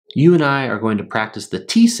You and I are going to practice the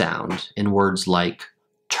T sound in words like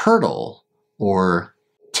turtle or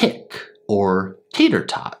tick or tater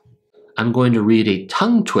tot. I'm going to read a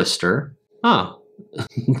tongue twister.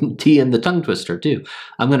 T and the tongue twister too.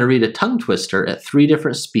 I'm going to read a tongue twister at 3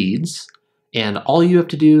 different speeds, and all you have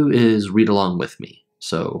to do is read along with me.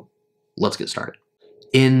 So let's get started.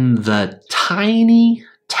 In the tiny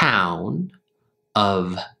town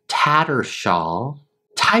of Tattershall,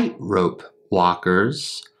 tightrope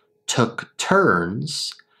walkers took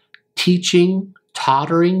turns teaching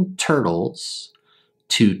tottering turtles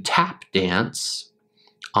to tap dance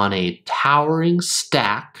on a towering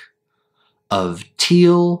stack of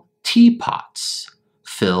teal teapots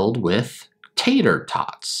filled with tater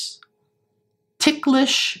tots.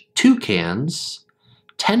 Ticklish toucans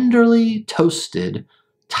tenderly toasted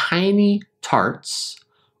tiny tarts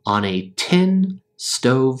on a tin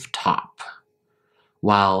stove top,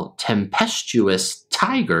 while tempestuous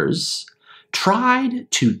tigers tried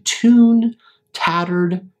to tune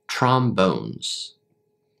tattered trombones.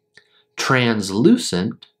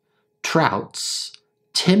 Translucent trouts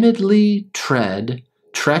timidly tread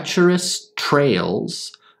treacherous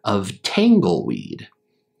trails of tangleweed,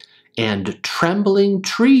 and trembling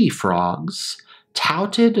tree frogs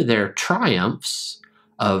touted their triumphs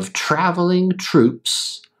of traveling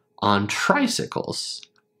troops on tricycles,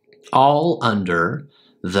 all under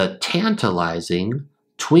the tantalizing,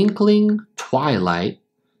 twinkling twilight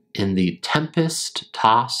in the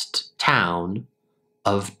tempest-tossed town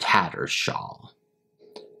of Tattershall.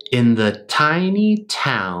 In the tiny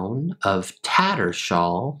town of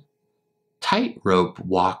Tattershall, tightrope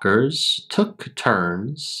walkers took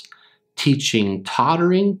turns teaching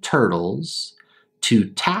tottering turtles to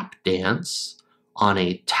tap dance on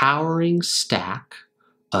a towering stack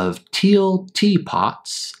of teal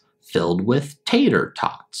teapots filled with tater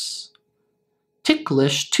tots.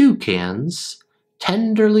 Ticklish toucans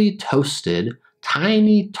tenderly toasted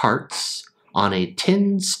tiny tarts on a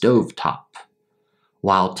tin stovetop,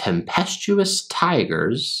 while tempestuous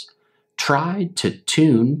tigers tried to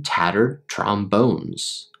tune tattered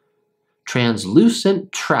trombones.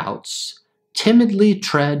 Translucent trouts timidly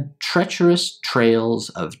tread treacherous trails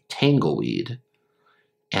of tangleweed,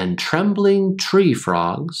 and trembling tree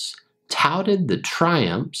frogs touted the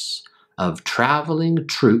triumphs of traveling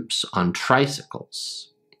troops on tricycles,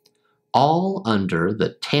 all under the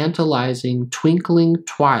tantalizing, twinkling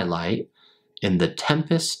twilight in the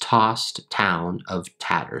tempest-tossed town of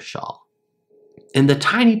Tattershall. In the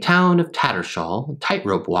tiny town of Tattershall,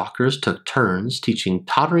 tightrope walkers took turns teaching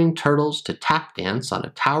tottering turtles to tap dance on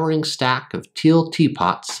a towering stack of teal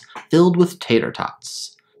teapots filled with tater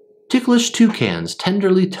tots. Ticklish toucans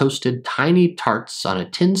tenderly toasted tiny tarts on a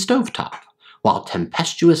tin stovetop, while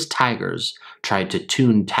tempestuous tigers tried to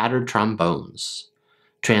tune tattered trombones.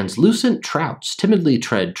 Translucent trouts timidly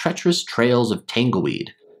tread treacherous trails of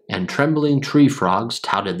tangleweed, and trembling tree frogs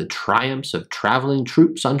touted the triumphs of traveling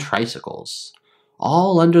troops on tricycles,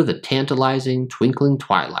 all under the tantalizing, twinkling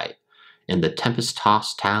twilight in the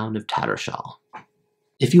tempest-tossed town of Tattershall.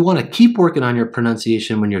 If you want to keep working on your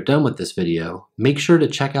pronunciation when you're done with this video, make sure to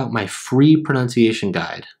check out my free pronunciation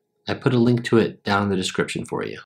guide. I put a link to it down in the description for you.